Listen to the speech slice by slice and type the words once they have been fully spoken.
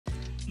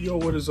Yo,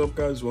 what is up,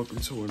 guys? Welcome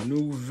to a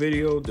new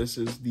video. This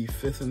is the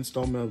 5th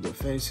installment of the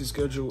fantasy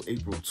schedule,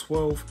 April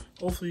 12th.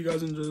 Hopefully you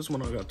guys enjoy this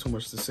one. I don't got too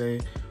much to say.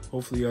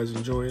 Hopefully you guys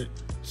enjoy it.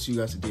 See you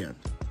guys at the end.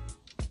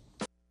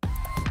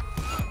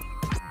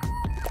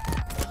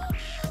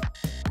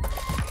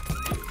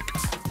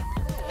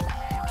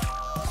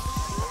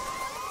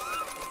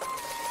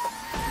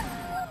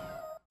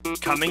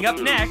 Coming up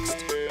next,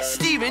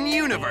 Steven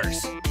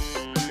Universe.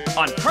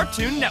 On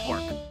Cartoon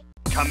Network.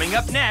 Coming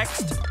up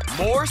next,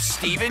 More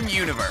Steven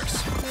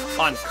Universe.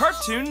 on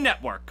Cartoon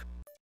Network.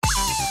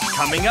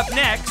 Coming up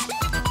next,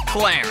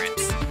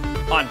 Clarence.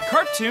 on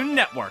Cartoon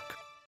Network.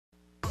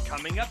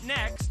 Coming up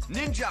next,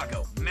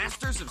 Ninjago,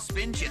 Masters of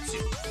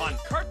Spinjitzu. on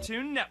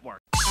Cartoon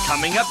Network.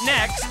 Coming up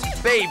next,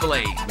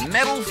 Beyblade,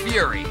 Metal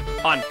Fury.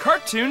 on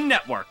Cartoon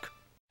Network.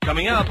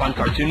 Coming up on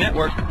Cartoon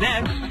Network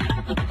next,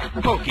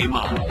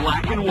 Pokémon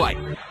Black and White.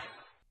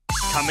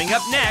 coming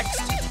up next,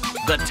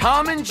 The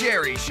Tom and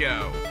Jerry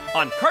Show.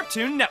 on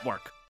Cartoon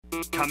Network.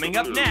 Coming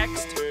up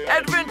next,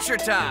 Adventure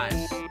Time.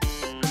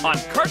 on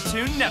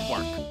Cartoon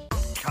Network.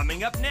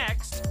 Coming up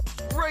next,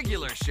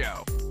 Regular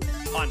Show.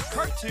 on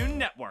Cartoon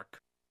Network.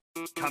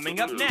 Coming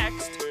up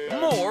next,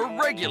 More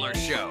Regular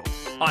Show.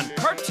 on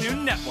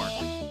Cartoon Network.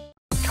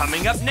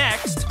 Coming up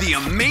next, The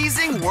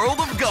Amazing World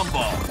of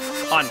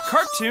Gumball. on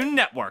Cartoon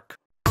Network.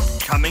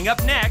 Coming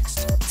up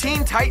next,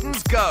 Teen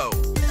Titans Go.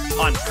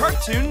 on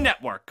Cartoon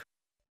Network.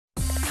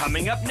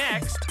 Coming up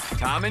next,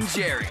 Tom and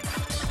Jerry.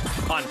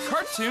 on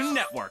Cartoon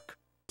Network.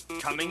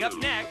 Coming up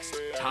next,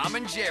 Tom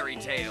and Jerry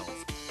Tales.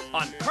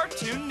 on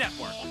Cartoon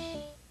Network.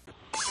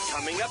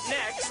 Coming up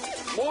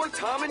next, More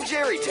Tom and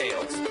Jerry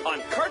Tales.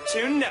 on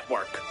Cartoon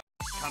Network.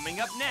 Coming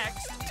up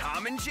next,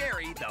 Tom and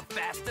Jerry, the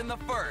Fast and the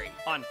Furry.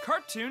 on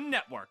Cartoon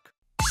Network.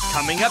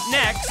 Coming up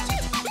next,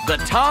 The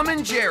Tom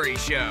and Jerry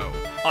Show.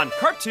 on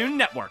Cartoon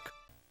Network.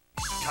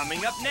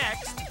 Coming up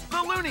next,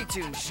 The Looney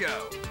Tunes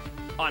Show.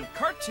 on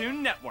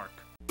Cartoon Network.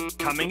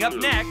 Coming up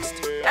next,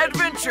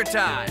 Adventure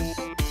Time.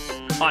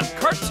 on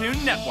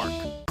Cartoon Network.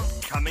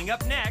 Coming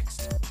up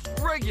next,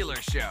 Regular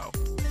Show.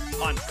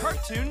 on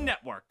Cartoon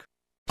Network.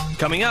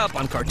 Coming up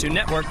on Cartoon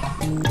Network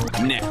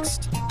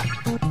next.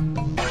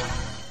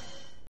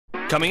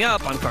 Coming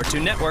up on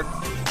Cartoon Network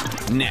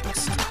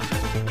next.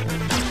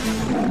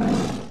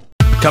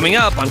 Coming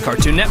up on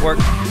Cartoon Network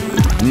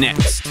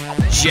next.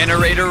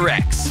 Generator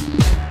Rex.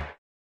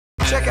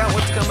 Check out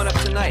what's coming up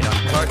tonight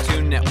on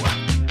Cartoon Network.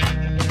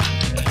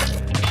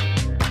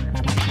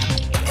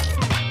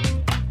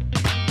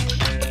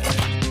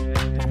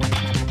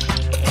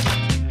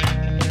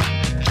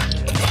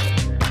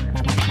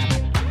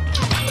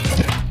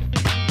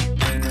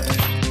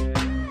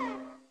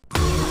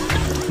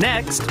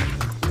 Next.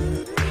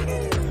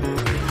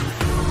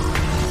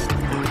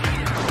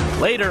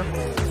 Later.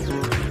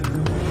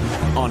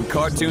 On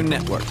Cartoon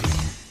Network.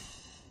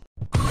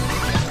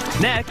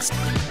 Next.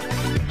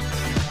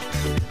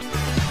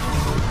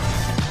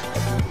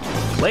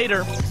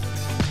 Later.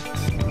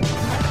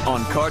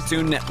 On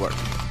Cartoon Network.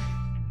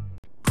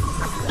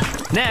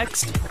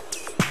 Next.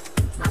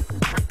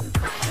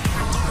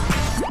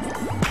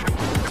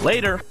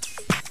 Later.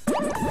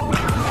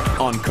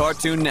 On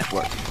Cartoon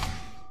Network.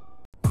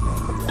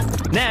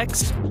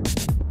 Next.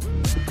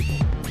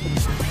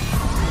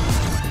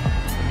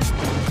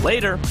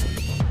 Later.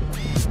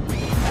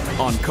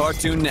 On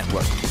Cartoon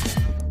Network.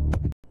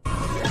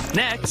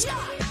 Next.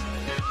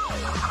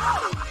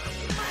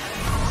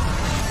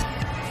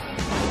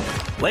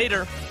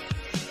 Later.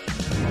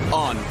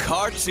 On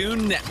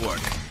Cartoon Network.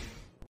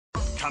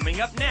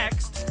 Coming up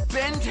next,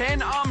 Ben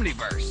 10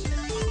 Omniverse.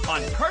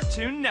 on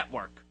Cartoon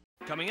Network.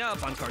 Coming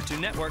up on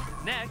Cartoon Network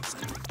next.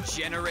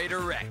 Generator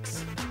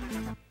Rex.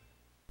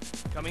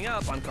 Coming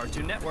up on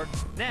Cartoon Network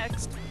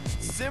next.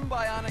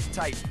 Symbionic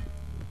Titan.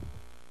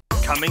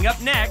 Coming up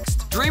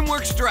next,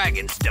 DreamWorks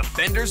Dragons,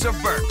 Defenders of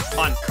Earth.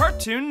 on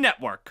Cartoon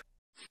Network.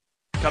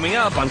 Coming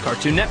up on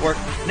Cartoon Network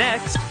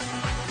next.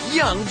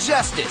 Young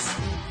Justice.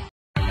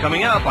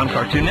 Coming up on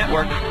Cartoon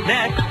Network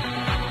next.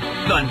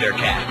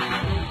 Thundercat.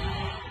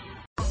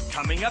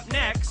 Coming up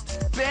next,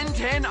 Ben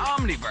 10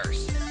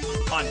 Omniverse.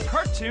 on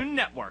Cartoon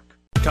Network.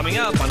 Coming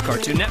up on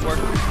Cartoon Network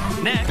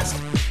next.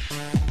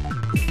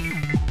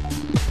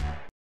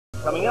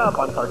 Coming up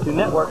on Cartoon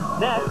Network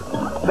next.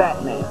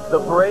 Batman, the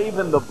Brave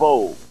and the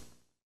Bold.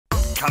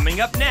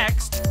 Coming up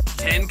next,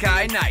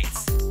 Tenkai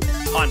Knights.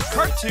 on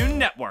Cartoon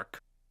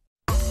Network.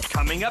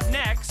 Coming up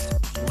next,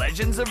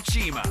 Legends of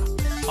Chima.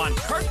 on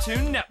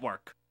Cartoon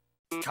Network.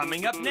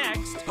 Coming up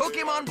next,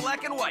 Pokémon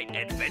Black and White,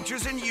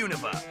 Adventures in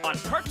Unova. on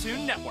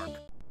Cartoon Network.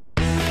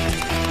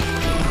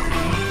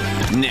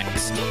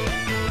 Next.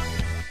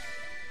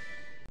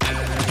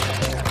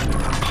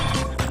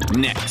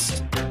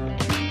 Next.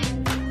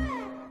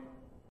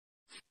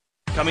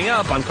 Coming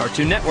up on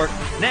Cartoon Network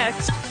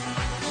next.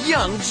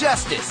 Young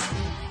Justice.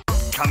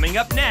 Coming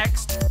up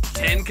next,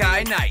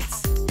 Tenkai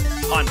Knights.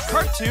 on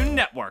Cartoon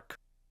Network.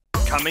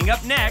 Coming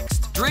up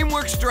next,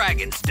 DreamWorks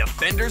Dragons,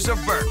 Defenders of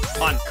Earth.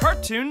 on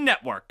Cartoon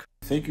Network.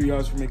 Thank you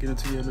guys for making it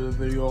to the end of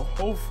the video.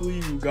 Hopefully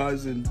you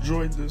guys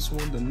enjoyed this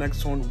one. The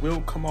next one will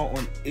come out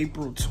on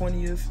April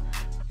 20th.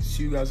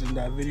 See you guys in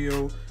that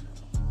video.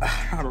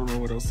 I don't know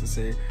what else to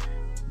say.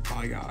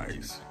 Bye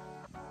guys.